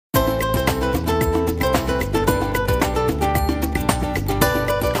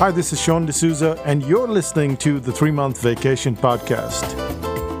Hi, this is Sean D'Souza, and you're listening to the 3-Month Vacation Podcast.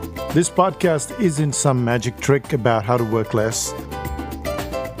 This podcast isn't some magic trick about how to work less.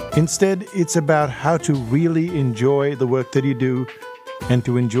 Instead, it's about how to really enjoy the work that you do and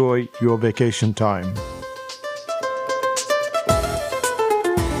to enjoy your vacation time.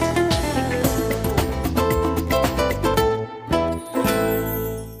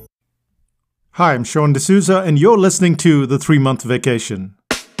 Hi, I'm Sean D'Souza, and you're listening to the 3-Month Vacation.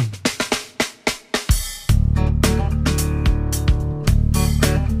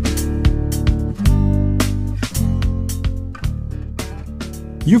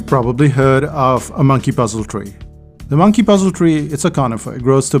 You've probably heard of a monkey puzzle tree. The monkey puzzle tree, it's a conifer. It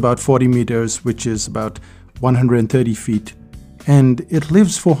grows to about 40 meters, which is about 130 feet, and it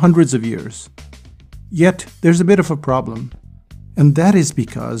lives for hundreds of years. Yet, there's a bit of a problem, and that is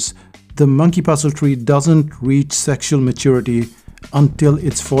because the monkey puzzle tree doesn't reach sexual maturity until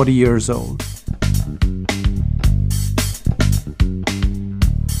it's 40 years old.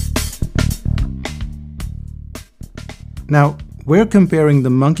 Now, we're comparing the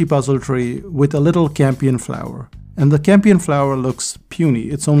monkey puzzle tree with a little campion flower. And the campion flower looks puny.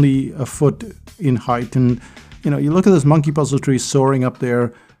 It's only a foot in height. And, you look at this monkey puzzle tree soaring up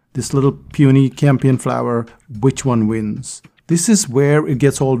there, this little puny campion flower, which one wins? This is where it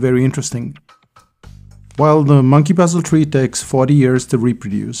gets all very interesting. While the monkey puzzle tree takes 40 years to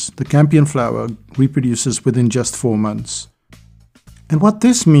reproduce, the campion flower reproduces within just 4 months. And what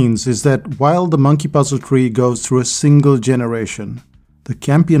this means is that while the monkey puzzle tree goes through a single generation, the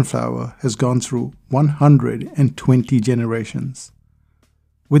campion flower has gone through 120 generations.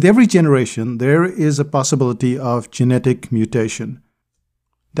 With every generation, there is a possibility of genetic mutation.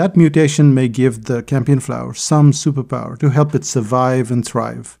 That mutation may give the campion flower some superpower to help it survive and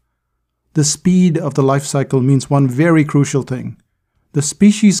thrive. The speed of the life cycle means one very crucial thing. The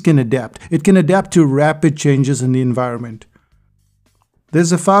species can adapt. It can adapt to rapid changes in the environment.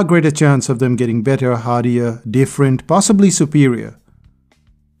 There's a far greater chance of them getting better, hardier, different, possibly superior.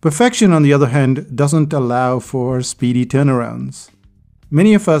 Perfection, on the other hand, doesn't allow for speedy turnarounds.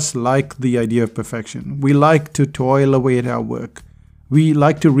 Many of us like the idea of perfection. We like to toil away at our work. We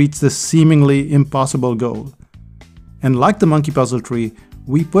like to reach this seemingly impossible goal. And like the monkey puzzle tree,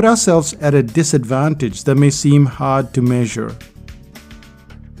 we put ourselves at a disadvantage that may seem hard to measure.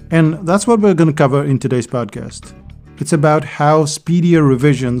 And that's what we're going to cover in today's podcast. It's about how speedier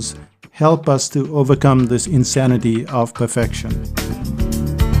revisions help us to overcome this insanity of perfection.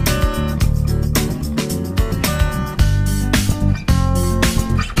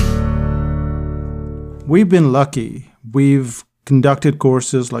 We've been lucky. We've conducted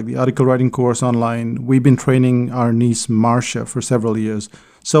courses like the article writing course online. We've been training our niece Marcia for several years.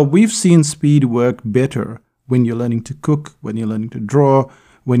 So we've seen speed work better when you're learning to cook, when you're learning to draw,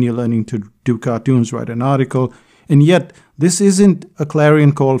 when you're learning to do cartoons, write an article. And yet, this isn't a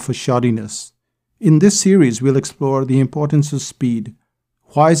clarion call for shoddiness. In this series, we'll explore the importance of speed.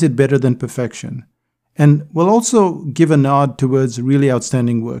 Why is it better than perfection? And we'll also give a nod towards really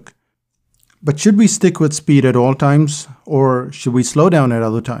outstanding work. But should we stick with speed at all times, or should we slow down at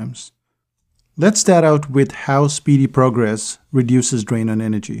other times? Let's start out with how speedy progress reduces drain on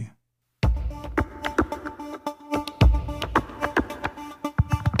energy.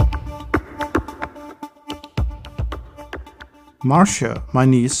 Marcia, my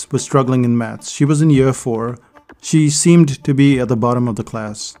niece, was struggling in maths. She was in year 4. She seemed to be at the bottom of the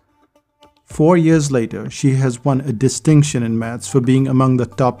class. 4 years later, she has won a distinction in maths for being among the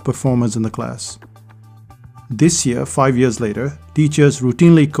top performers in the class. This year, 5 years later, teachers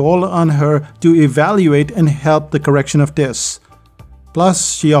routinely call on her to evaluate and help the correction of tests.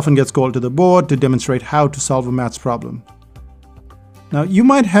 Plus, she often gets called to the board to demonstrate how to solve a maths problem. Now, you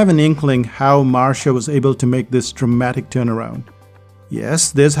might have an inkling how Marcia was able to make this dramatic turnaround.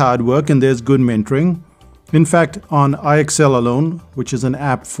 Yes, there's hard work and there's good mentoring. In fact, on IXL alone, which is an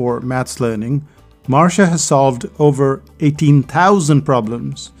app for maths learning, Marcia has solved over 18,000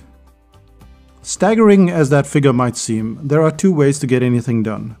 problems. Staggering as that figure might seem, there are 2 ways to get anything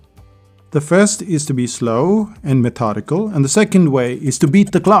done. The first is to be slow and methodical, and the second way is to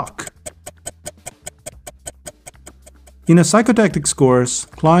beat the clock. In a psychotactics course,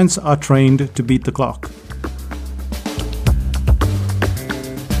 clients are trained to beat the clock.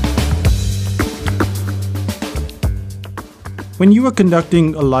 When you are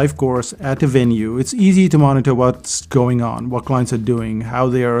conducting a live course at a venue, it's easy to monitor what's going on, what clients are doing, how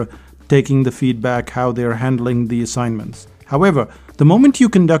they are taking the feedback, how they are handling the assignments. However, the moment you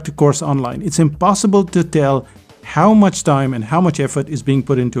conduct a course online, it's impossible to tell how much time and how much effort is being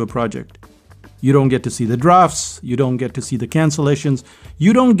put into a project. You don't get to see the drafts, you don't get to see the cancellations,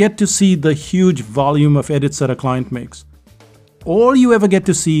 you don't get to see the huge volume of edits that a client makes. All you ever get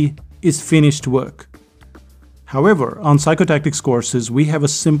to see is finished work. However, on psychotactics courses, we have a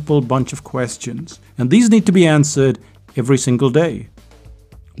simple bunch of questions, and these need to be answered every single day.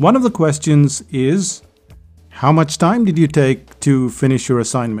 One of the questions is, how much time did you take to finish your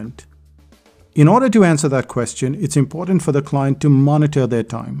assignment? In order to answer that question, it's important for the client to monitor their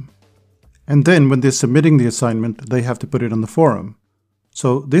time. And then when they're submitting the assignment, they have to put it on the forum.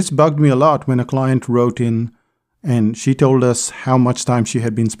 So this bugged me a lot when a client wrote in and she told us how much time she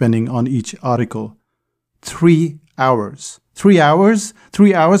had been spending on each article. 3 hours. 3 hours?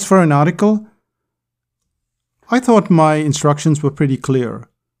 3 hours for an article? I thought my instructions were pretty clear.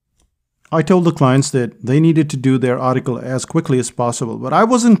 I told the clients that they needed to do their article as quickly as possible, but I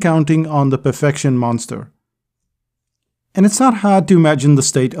wasn't counting on the perfection monster. And it's not hard to imagine the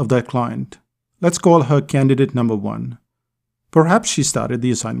state of that client. Let's call her candidate number 1. Perhaps she started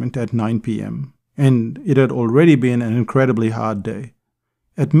the assignment at 9 p.m. and it had already been an incredibly hard day.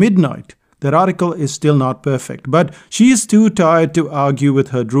 At midnight, that article is still not perfect, but she is too tired to argue with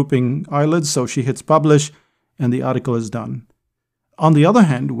her drooping eyelids, so she hits publish and the article is done. On the other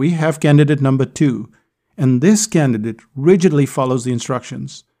hand, we have candidate number 2, and this candidate rigidly follows the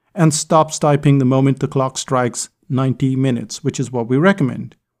instructions and stops typing the moment the clock strikes 90 minutes, which is what we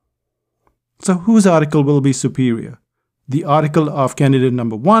recommend. So whose article will be superior? The article of candidate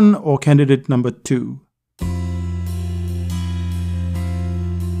number 1 or candidate number 2?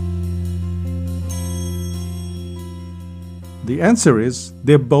 The answer is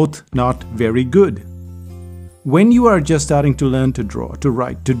they're both not very good. When you are just starting to learn to draw, to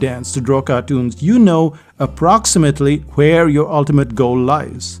write, to dance, to draw cartoons, you know approximately where your ultimate goal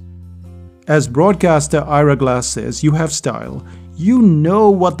lies. As broadcaster Ira Glass says, you have style. You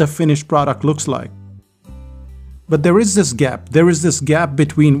know what the finished product looks like. But there is this gap. There is this gap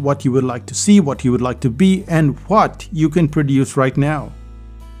between what you would like to see, what you would like to be, and what you can produce right now.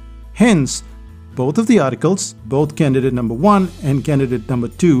 Hence, both of the articles, both candidate number 1 and candidate number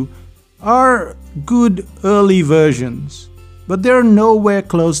 2, are good early versions, but they're nowhere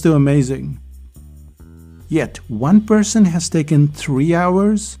close to amazing. Yet, one person has taken 3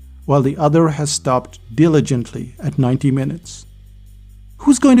 hours, while the other has stopped diligently at 90 minutes.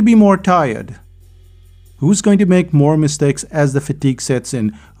 Who's going to be more tired? Who's going to make more mistakes as the fatigue sets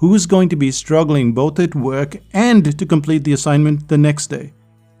in? Who's going to be struggling both at work and to complete the assignment the next day?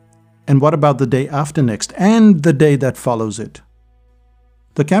 And what about the day after next and the day that follows it?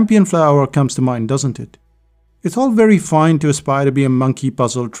 The campion flower comes to mind, doesn't it? It's all very fine to aspire to be a monkey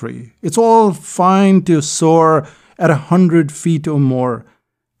puzzle tree. It's all fine to soar at 100 feet or more.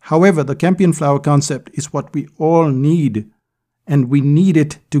 However, the campion flower concept is what we all need, and we need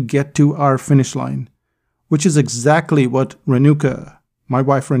it to get to our finish line, which is exactly what Renuka, my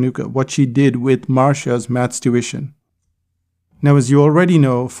wife Renuka, what she did with Marcia's maths tuition. Now, as you already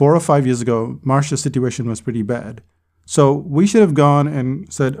know, 4 or 5 years ago, Marcia's situation was pretty bad. So we should have gone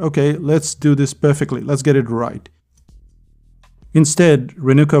and said, okay, let's do this perfectly. Let's get it right. Instead,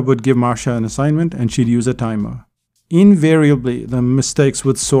 Renuka would give Marcia an assignment and she'd use a timer. Invariably, the mistakes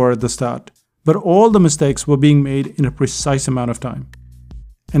would soar at the start, but all the mistakes were being made in a precise amount of time.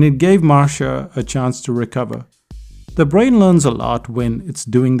 And it gave Marcia a chance to recover. The brain learns a lot when it's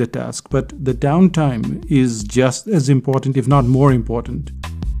doing the task, but the downtime is just as important, if not more important.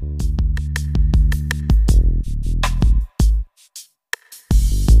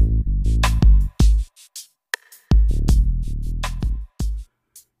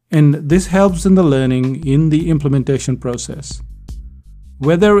 And this helps in the learning, in the implementation process.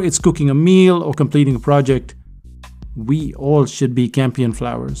 Whether it's cooking a meal or completing a project, we all should be campion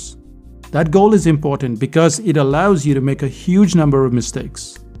flowers. That goal is important because it allows you to make a huge number of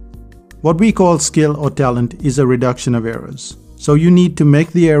mistakes. What we call skill or talent is a reduction of errors. So you need to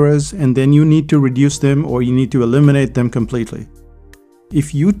make the errors and then you need to reduce them or you need to eliminate them completely.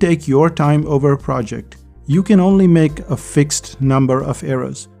 If you take your time over a project, you can only make a fixed number of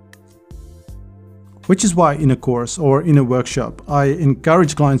errors. Which is why in a course or in a workshop, I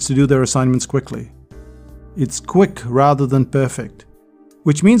encourage clients to do their assignments quickly. It's quick rather than perfect.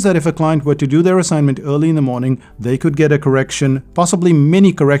 Which means that if a client were to do their assignment early in the morning, they could get a correction, possibly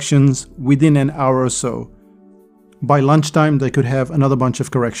many corrections within an hour or so. By lunchtime, they could have another bunch of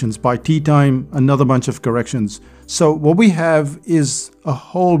corrections. By tea time, another bunch of corrections. So what we have is a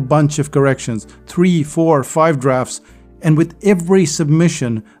whole bunch of corrections, 3, 4, 5 drafts, and with every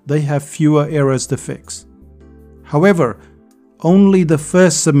submission, they have fewer errors to fix. However, only the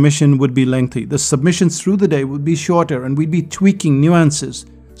first submission would be lengthy. The submissions through the day would be shorter and we'd be tweaking nuances.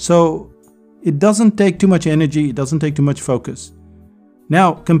 So It doesn't take too much energy, it doesn't take too much focus.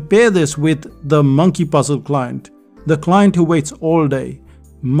 Now, compare this with the monkey puzzle client, the client who waits all day,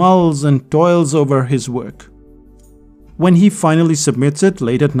 mulls and toils over his work. When he finally submits it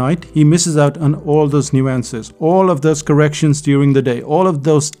late at night, he misses out on all those nuances, all of those corrections during the day, all of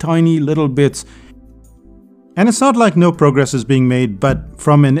those tiny little bits. And it's not like no progress is being made, but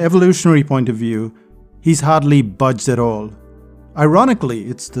from an evolutionary point of view, he's hardly budged at all. Ironically,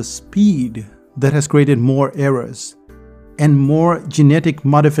 it's the speed that has created more errors and more genetic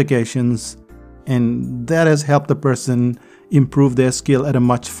modifications, and that has helped the person improve their skill at a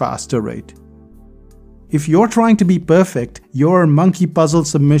much faster rate. If you're trying to be perfect, your monkey puzzle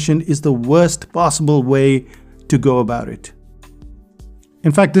submission is the worst possible way to go about it.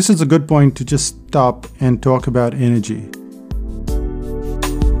 In fact, this is a good point to just stop and talk about energy.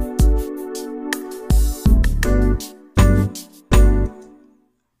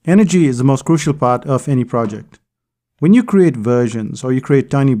 Energy is the most crucial part of any project. When you create versions or you create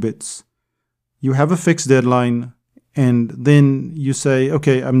tiny bits, you have a fixed deadline and then you say,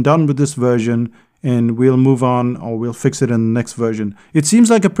 okay, I'm done with this version and we'll move on or we'll fix it in the next version. It seems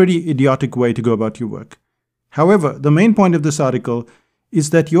like a pretty idiotic way to go about your work. However, the main point of this article is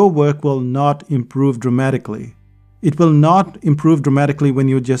that your work will not improve dramatically. It will not improve dramatically when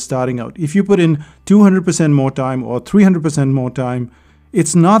you're just starting out. If you put in 200% more time or 300% more time,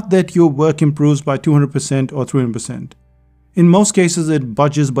 it's not that your work improves by 200% or 300%. In most cases, it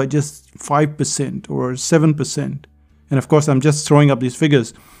budges by just 5% or 7%. And of course, I'm just throwing up these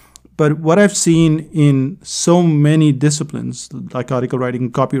figures. But what I've seen in so many disciplines, like article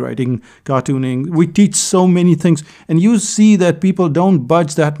writing, copywriting, cartooning, we teach so many things. And you see that people don't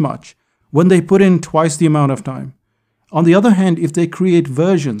budge that much when they put in twice the amount of time. On the other hand, if they create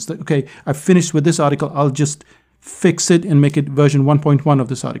versions, that, okay, I've finished with this article, I'll just fix it and make it version 1.1 of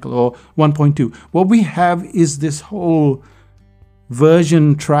this article or 1.2. What we have is this whole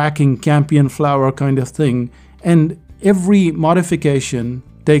version tracking campion flower kind of thing. And every modification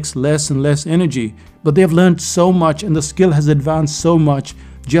takes less and less energy, but they've learned so much and the skill has advanced so much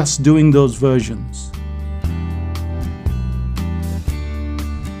just doing those versions.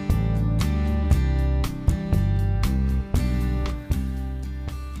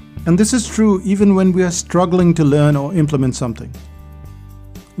 And this is true even when we are struggling to learn or implement something.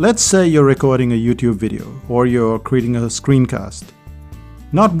 Let's say you're recording a YouTube video or you're creating a screencast.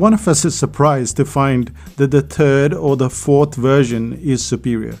 Not one of us is surprised to find that the third or the fourth version is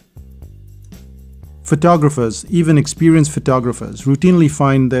superior. Photographers, even experienced photographers, routinely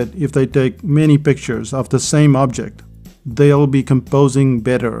find that if they take many pictures of the same object, they'll be composing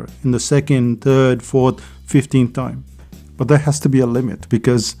better in the second, third, fourth, 15th time. But there has to be a limit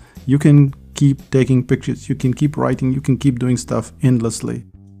because you can keep taking pictures, you can keep writing, you can keep doing stuff endlessly.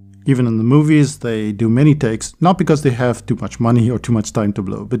 Even in the movies, they do many takes, not because they have too much money or too much time to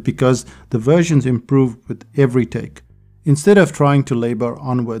blow, but because the versions improve with every take. Instead of trying to labor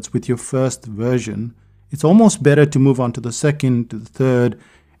onwards with your first version, it's almost better to move on to the second, to the third,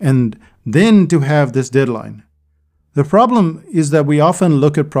 and then to have this deadline. The problem is that we often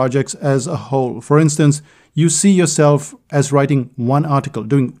look at projects as a whole. For instance, you see yourself as writing one article,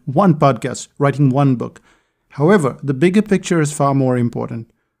 doing one podcast, writing one book. However, the bigger picture is far more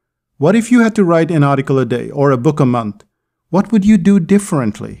important. What if you had to write an article a day or a book a month? What would you do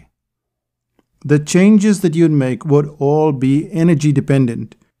differently? The changes that you'd make would all be energy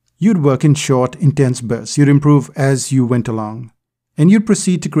dependent. You'd work in short, intense bursts. You'd improve as you went along. And you'd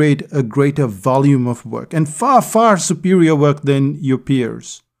proceed to create a greater volume of work and far, far superior work than your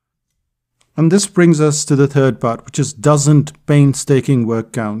peers. And this brings us to the third part, which is, doesn't painstaking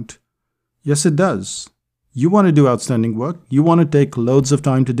work count? Yes, it does. You want to do outstanding work. You want to take loads of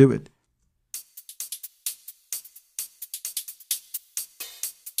time to do it.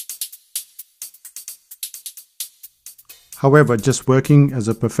 However, just working as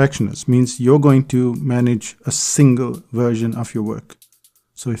a perfectionist means you're going to manage a single version of your work.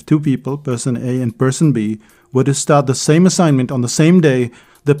 So if two people, person A and person B, were to start the same assignment on the same day,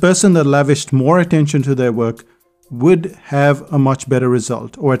 the person that lavished more attention to their work would have a much better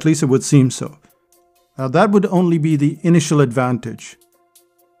result, or at least it would seem so. Now that would only be the initial advantage,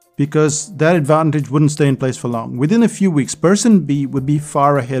 because that advantage wouldn't stay in place for long. Within a few weeks, person B would be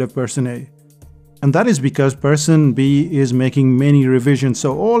far ahead of person A. And that is because person B is making many revisions.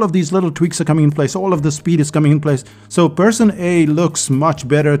 So all of these little tweaks are coming in place. All of the speed is coming in place. So person A looks much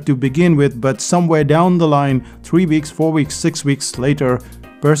better to begin with, but somewhere down the line, 3 weeks, 4 weeks, 6 weeks later,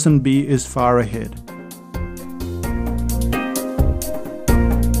 person B is far ahead.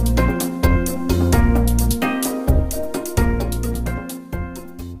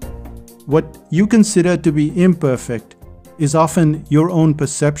 What you consider to be imperfect is often your own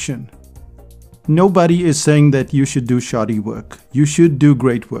perception. Nobody is saying that you should do shoddy work. You should do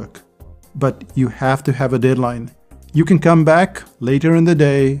great work. But you have to have a deadline. You can come back later in the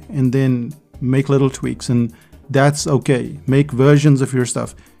day and then make little tweaks, and that's okay. Make versions of your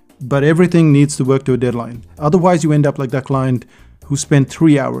stuff. But everything needs to work to a deadline. Otherwise, you end up like that client who spent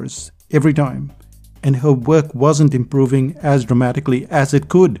 3 hours every time, and her work wasn't improving as dramatically as it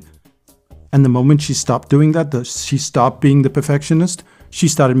could. And the moment she stopped doing that, she stopped being the perfectionist, she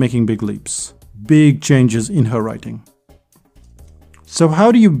started making big leaps, big changes in her writing. So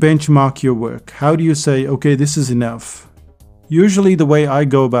how do you benchmark your work? How do you say, okay, this is enough? Usually the way I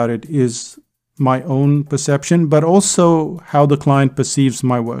go about it is my own perception, but also how the client perceives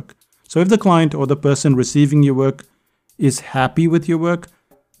my work. So if the client or the person receiving your work is happy with your work,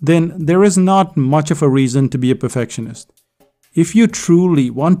 then there is not much of a reason to be a perfectionist. If you truly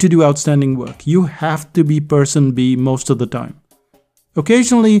want to do outstanding work, you have to be person B most of the time.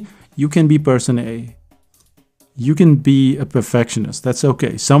 Occasionally, you can be person A. You can be a perfectionist. That's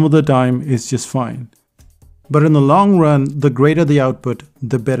okay. Some of the time, it's just fine. But in the long run, the greater the output,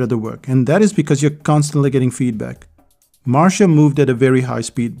 the better the work. And that is because you're constantly getting feedback. Marcia moved at a very high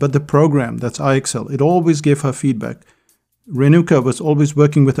speed, but the program, that's iExcel, it always gave her feedback. Renuka was always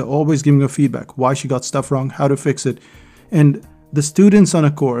working with her, always giving her feedback, why she got stuff wrong, how to fix it. And the students on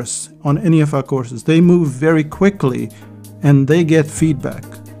a course, on any of our courses, they move very quickly and they get feedback.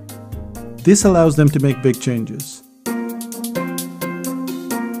 This allows them to make big changes.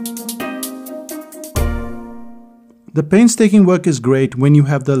 The painstaking work is great when you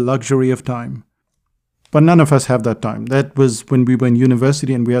have the luxury of time. But none of us have that time. That was when we were in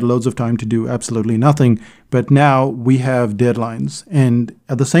university and we had loads of time to do absolutely nothing. But now we have deadlines. And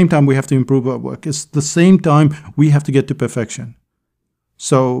at the same time, we have to improve our work. It's the same time we have to get to perfection.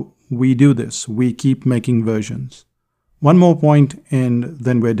 So we do this. We keep making versions. One more point and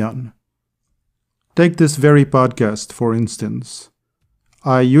then we're done. Take this very podcast, for instance.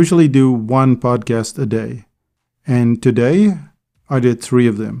 I usually do one podcast a day. And today, I did 3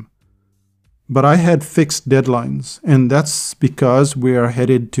 of them. But I had fixed deadlines, and that's because we are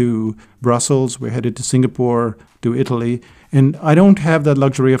headed to Brussels, we're headed to Singapore, to Italy, and I don't have that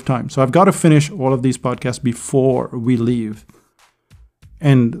luxury of time. So I've got to finish all of these podcasts before we leave.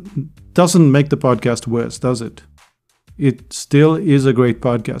 And doesn't make the podcast worse, does it? It still is a great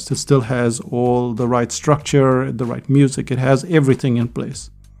podcast. It still has all the right structure, the right music. It has everything in place.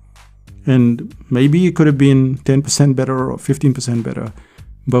 And maybe it could have been 10% better or 15% better.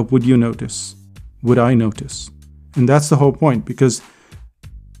 But would you notice? Would I notice? And that's the whole point, because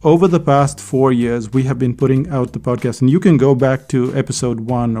over the past 4 years, we have been putting out the podcast. And you can go back to episode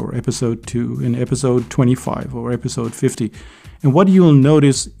 1 or episode 2 and episode 25 or episode 50. And what you'll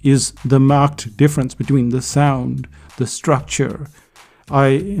notice is the marked difference between the sound, the structure. I,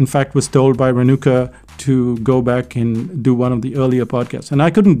 in fact, was told by Renuka to go back and do one of the earlier podcasts. And I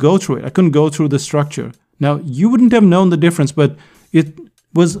couldn't go through it. I couldn't go through the structure. Now, you wouldn't have known the difference, but it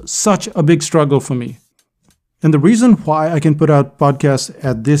was such a big struggle for me. And the reason why I can put out podcasts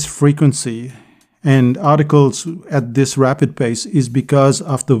at this frequency and articles at this rapid pace is because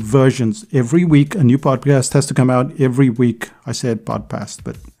of the versions. Every week, a new podcast has to come out. Every week, I said podcast,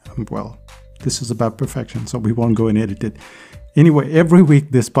 but well, this is about perfection, so we won't go and edit it. Anyway, every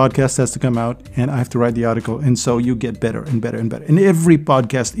week this podcast has to come out and I have to write the article. And so you get better and better and better. And every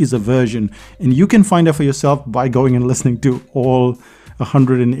podcast is a version. And you can find out for yourself by going and listening to all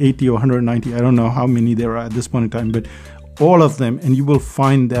 180 or 190. I don't know how many there are at this point in time, but all of them. And you will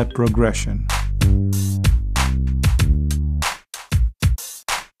find that progression.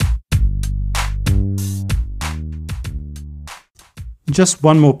 Just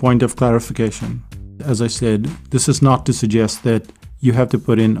one more point of clarification. As I said, this is not to suggest that you have to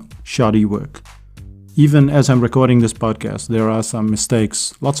put in shoddy work. Even as I'm recording this podcast, there are some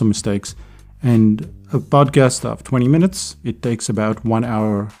mistakes, lots of mistakes. And a podcast of 20 minutes, it takes about 1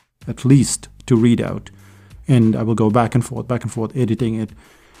 hour at least to read out. And I will go back and forth, editing it.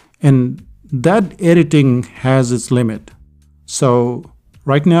 And that editing has its limit. So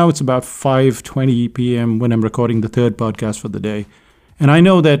right now it's about 5:20 p.m. when I'm recording the 3rd podcast for the day. And I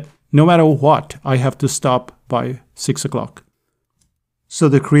know that no matter what, I have to stop by 6 o'clock. So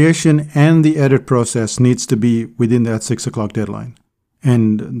the creation and the edit process needs to be within that 6 o'clock deadline.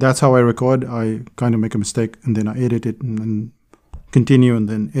 And that's how I record. I kind of make a mistake and then I edit it and then continue and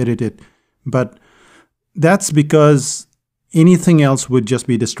then edit it. But that's because anything else would just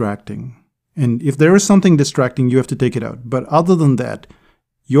be distracting. And if there is something distracting, you have to take it out. But other than that,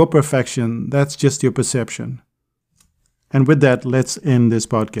 your perfection, that's just your perception. And with that, let's end this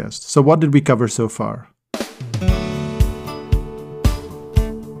podcast. So what did we cover so far?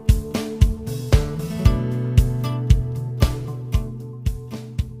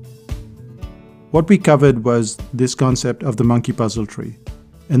 What we covered was this concept of the monkey puzzle tree.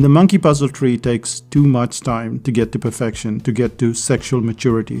 And the monkey puzzle tree takes too much time to get to perfection, to get to sexual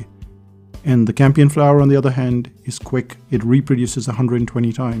maturity. And the campion flower, on the other hand, is quick. It reproduces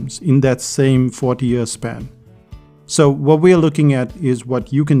 120 times in that same 40-year span. So what we are looking at is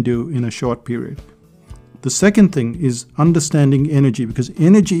what you can do in a short period. The second thing is understanding energy, because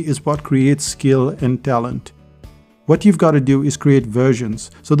energy is what creates skill and talent. What you've got to do is create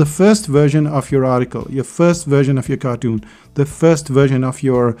versions. So the first version of your article, your first version of your cartoon, the first version of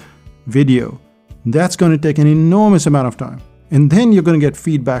your video, that's going to take an enormous amount of time. And then you're going to get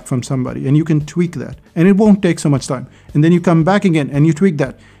feedback from somebody and you can tweak that. And it won't take so much time. And then you come back again and you tweak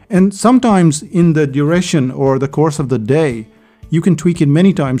that. And sometimes in the duration or the course of the day, you can tweak it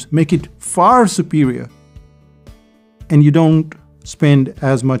many times, make it far superior. And you don't spend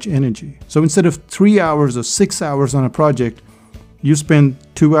as much energy. So instead of 3 hours or 6 hours on a project, you spend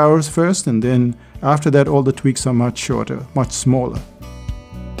 2 hours first, and then after that all the tweaks are much shorter, much smaller.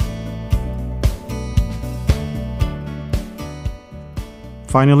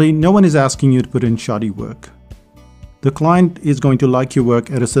 Finally, no one is asking you to put in shoddy work. The client is going to like your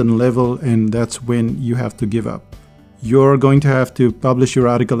work at a certain level, and that's when you have to give up. You're going to have to publish your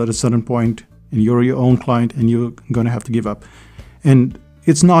article at a certain point, and you're your own client, and you're going to have to give up. And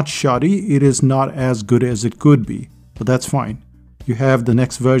it's not shoddy, it is not as good as it could be, but that's fine. You have the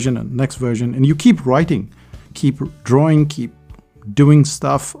next version and next version, and you keep writing, keep drawing, keep doing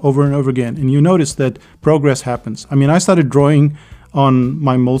stuff over and over again, and you notice that progress happens. I mean, I started drawing on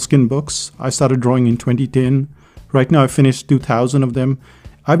my Moleskine books. I started drawing in 2010. Right now I've finished 2,000 of them.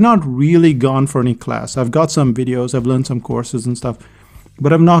 I've not really gone for any class. I've got some videos, I've learned some courses and stuff,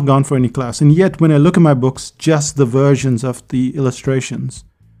 but I've not gone for any class. And yet when I look at my books, just the versions of the illustrations,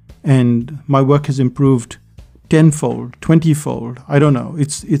 and my work has improved 10-fold, 20-fold. I don't know.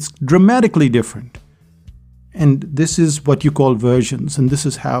 It's dramatically different. And this is what you call versions, and this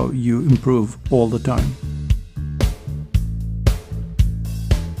is how you improve all the time.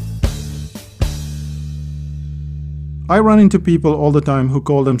 I run into people all the time who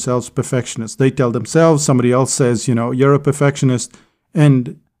call themselves perfectionists. They tell themselves, somebody else says, you're a perfectionist.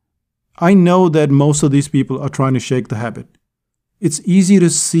 And I know that most of these people are trying to shake the habit. It's easy to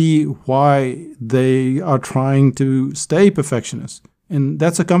see why they are trying to stay perfectionists, and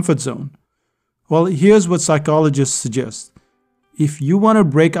that's a comfort zone. Well, here's what psychologists suggest. If you want to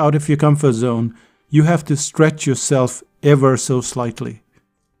break out of your comfort zone, you have to stretch yourself ever so slightly.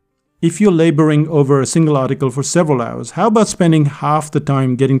 If you're laboring over a single article for several hours, how about spending half the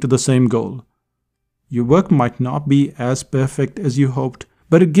time getting to the same goal? Your work might not be as perfect as you hoped,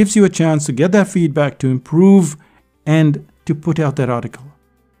 but it gives you a chance to get that feedback, to improve, and to put out that article.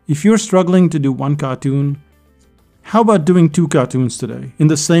 If you're struggling to do one cartoon, how about doing 2 cartoons today in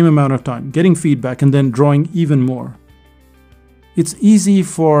the same amount of time, getting feedback and then drawing even more? It's easy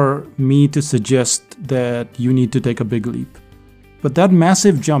for me to suggest that you need to take a big leap, but that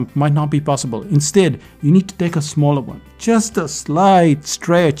massive jump might not be possible. Instead, you need to take a smaller one, just a slight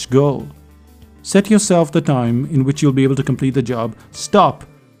stretch goal. Set yourself the time in which you'll be able to complete the job, stop,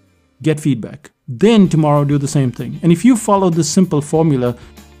 get feedback. Then tomorrow do the same thing. And if you follow this simple formula,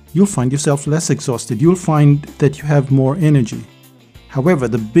 you'll find yourself less exhausted. You'll find that you have more energy. However,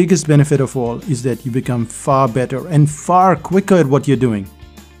 the biggest benefit of all is that you become far better and far quicker at what you're doing.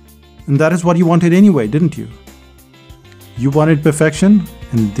 And that is what you wanted anyway, didn't you? You wanted perfection,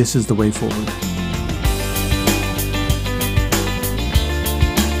 and this is the way forward.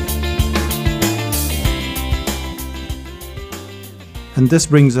 And this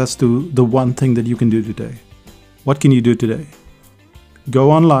brings us to the one thing that you can do today. What can you do today? Go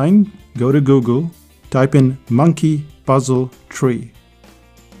online, go to Google, type in monkey puzzle tree.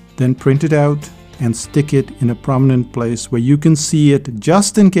 Then print it out and stick it in a prominent place where you can see it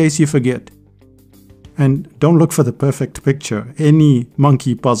just in case you forget. And don't look for the perfect picture. Any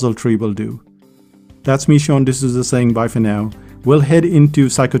monkey puzzle tree will do. That's me, Sean D'Souza, saying bye for now. We'll head into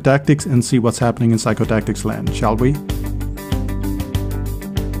psychotactics and see what's happening in psychotactics land, shall we?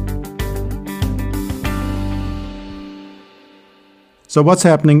 So what's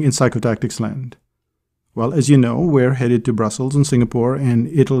happening in psychotactics land? Well, as you know, we're headed to Brussels and Singapore and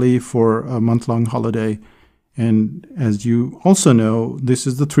Italy for a month-long holiday. And as you also know, this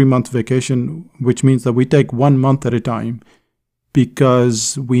is the 3-month vacation, which means that we take 1 month at a time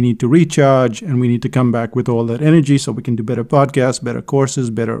because we need to recharge and we need to come back with all that energy so we can do better podcasts, better courses,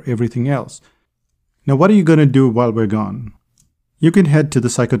 better everything else. Now, what are you going to do while we're gone? You can head to the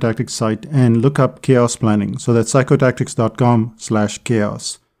Psychotactics site and look up chaos planning. So that's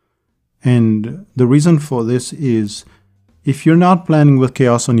psychotactics.com/chaos. And the reason for this is if you're not planning with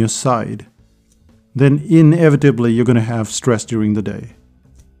chaos on your side, then inevitably you're going to have stress during the day.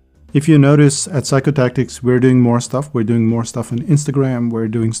 If you notice at Psychotactics, we're doing more stuff. We're doing more stuff on Instagram. We're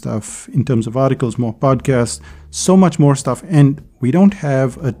doing stuff in terms of articles, more podcasts, so much more stuff. And we don't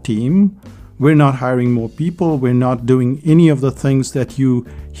have a team. We're not hiring more people. We're not doing any of the things that you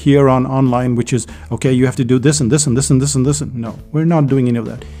hear on online, which is, okay, you have to do this and this and this and this and this. No, we're not doing any of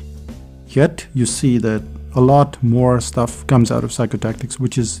that. Yet you see that a lot more stuff comes out of Psychotactics,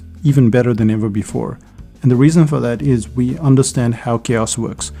 which is even better than ever before. And the reason for that is we understand how chaos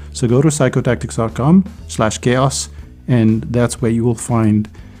works. So go to psychotactics.com/chaos, and that's where you will find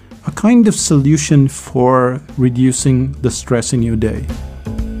a kind of solution for reducing the stress in your day.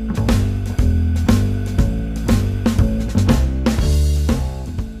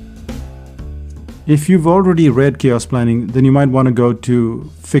 If you've already read Chaos Planning, then you might want to go to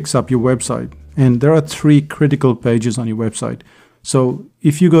fix up your website. And there are 3 critical pages on your website. So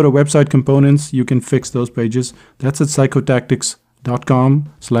if you go to website components, you can fix those pages. That's at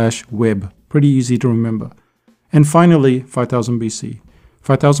psychotactics.com/web. Pretty easy to remember. And finally, 5000 BC.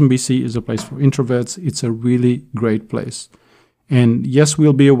 5000 BC is a place for introverts. It's a really great place. And yes,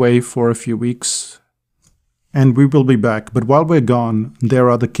 we'll be away for a few weeks. And we will be back. But while we're gone, there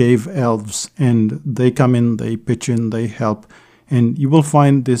are the cave elves. And they come in, they pitch in, they help. And you will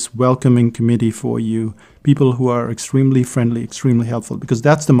find this welcoming committee for you. People who are extremely friendly, extremely helpful. Because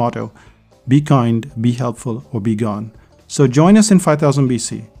that's the motto. Be kind, be helpful, or be gone. So join us in 5000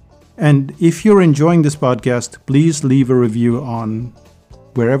 BC. And if you're enjoying this podcast, please leave a review on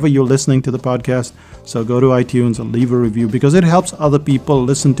wherever you're listening to the podcast. So go to iTunes and leave a review because it helps other people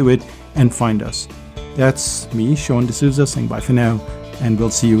listen to it and find us. That's me, Sean D'Souza, saying bye for now, and we'll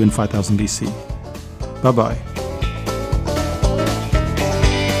see you in 5000 BC. Bye-bye.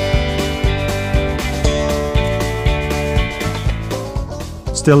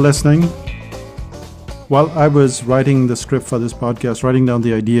 Still listening? While I was writing the script for this podcast, writing down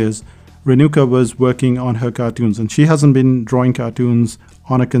the ideas, Renuka was working on her cartoons, and she hasn't been drawing cartoons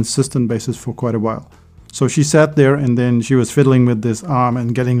on a consistent basis for quite a while. So she sat there and then she was fiddling with this arm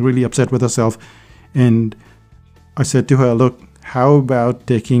and getting really upset with herself. And I said to her, look, how about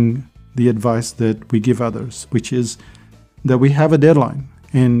taking the advice that we give others, which is that we have a deadline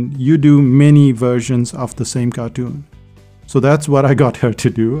and you do many versions of the same cartoon. So that's what I got her to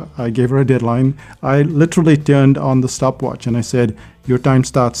do. I gave her a deadline. I literally turned on the stopwatch and I said, your time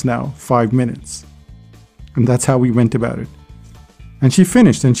starts now, 5 minutes. And that's how we went about it. And she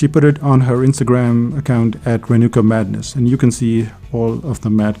finished and she put it on her Instagram account at Renuka Madness. And you can see all of the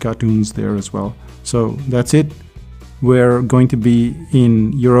mad cartoons there as well. So that's it. We're going to be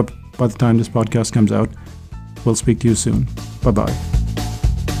in Europe by the time this podcast comes out. We'll speak to you soon. Bye-bye.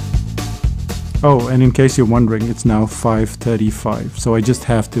 Oh, and in case you're wondering, it's now 5:35. So I just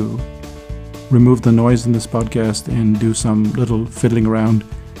have to remove the noise in this podcast and do some little fiddling around.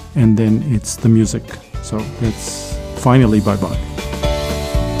 And then it's the music. So that's finally bye-bye.